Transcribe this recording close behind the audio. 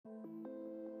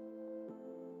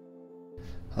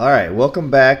Alright,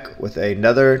 welcome back with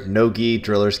another NoGi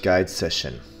Driller's Guide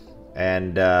session.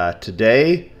 And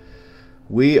today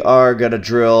we are going to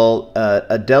drill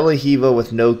a De La Riva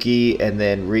with NoGi and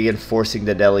then reinforcing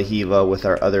the De La Riva with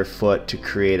our other foot to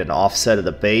create an offset of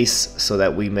the base so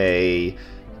that we may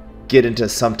get into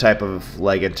some type of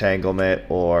leg entanglement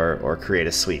or create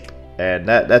a sweep. And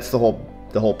that's the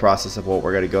whole process of what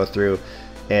we're going to go through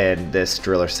in this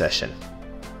driller session.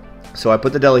 So I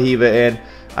put the De La Riva in.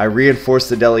 I reinforce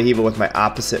the De La Riva with my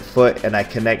opposite foot and I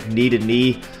connect knee to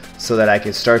knee so that I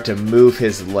can start to move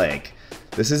his leg.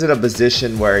 This isn't a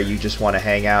position where you just want to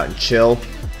hang out and chill.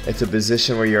 It's a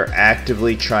position where you're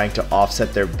actively trying to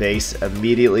offset their base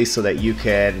immediately so that you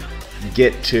can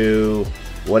get to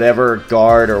whatever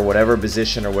guard or whatever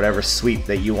position or whatever sweep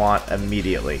that you want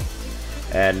immediately.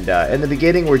 And in the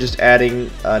beginning, we're just adding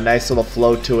a nice little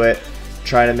flow to it,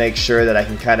 trying to make sure that I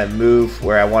can kind of move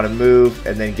where I want to move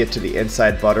and then get to the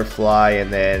inside butterfly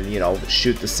and then, you know,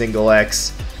 shoot the single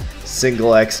X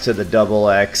to the double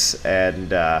X. And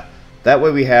that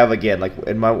way we have, again, like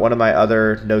in one of my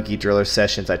other NoGi driller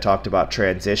sessions, I talked about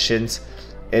transitions.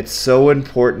 It's so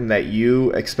important that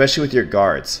you, especially with your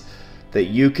guards, that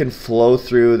you can flow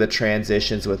through the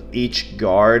transitions with each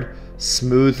guard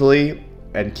smoothly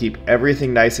and keep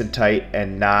everything nice and tight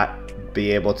and not be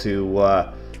able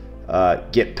to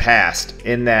get past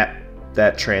in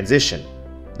that transition.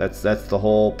 That's the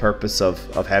whole purpose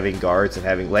of having guards and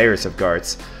having layers of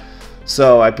guards.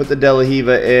 So I put the De La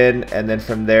Riva in, and then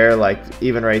from there, like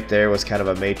even right there was kind of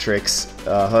a matrix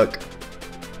hook.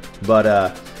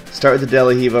 But start with the De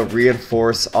La Riva,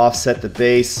 reinforce, offset the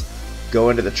base, go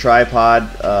into the tripod,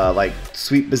 like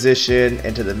sweep position,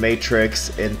 into the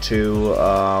matrix, into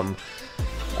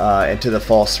the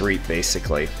false sweep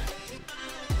basically.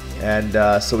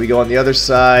 And so we go on the other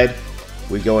side,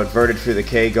 we go inverted through the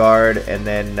K guard, and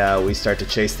then we start to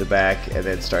chase the back and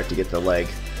then start to get the leg,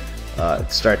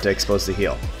 start to expose the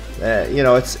heel. You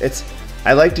know,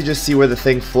 I like to just see where the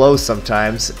thing flows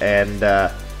sometimes, and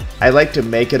I like to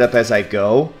make it up as I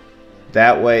go.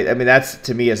 That way, I mean, that's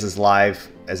to me is as live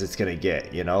as it's gonna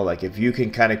get, you know? Like if you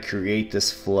can kind of create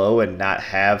this flow and not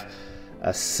have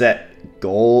a set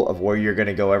goal of where you're going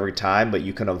to go every time, but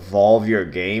you can evolve your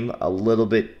game a little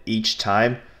bit each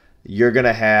time, you're going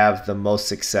to have the most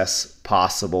success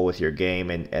possible with your game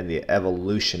and the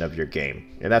evolution of your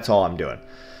game. And that's all I'm doing.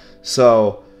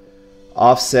 So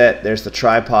offset, there's the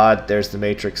tripod, there's the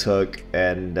matrix hook,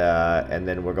 and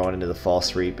then we're going into the false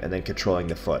sweep and then controlling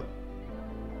the foot.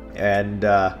 And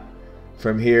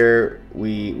from here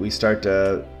we start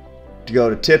to go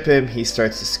to tip him. He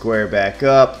starts to square back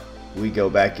up. We go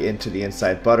back into the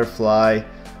inside butterfly,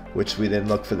 which we then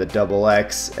look for the double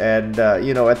X. And,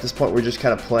 you know, at this point, we're just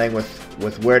kind of playing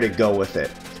with where to go with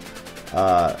it.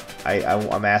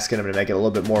 I'm asking him to make it a little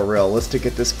bit more realistic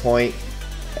at this point.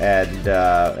 And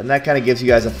that kind of gives you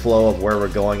guys a flow of where we're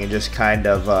going and just kind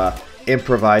of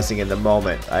improvising in the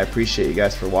moment. I appreciate you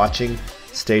guys for watching.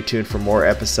 Stay tuned for more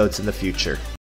episodes in the future.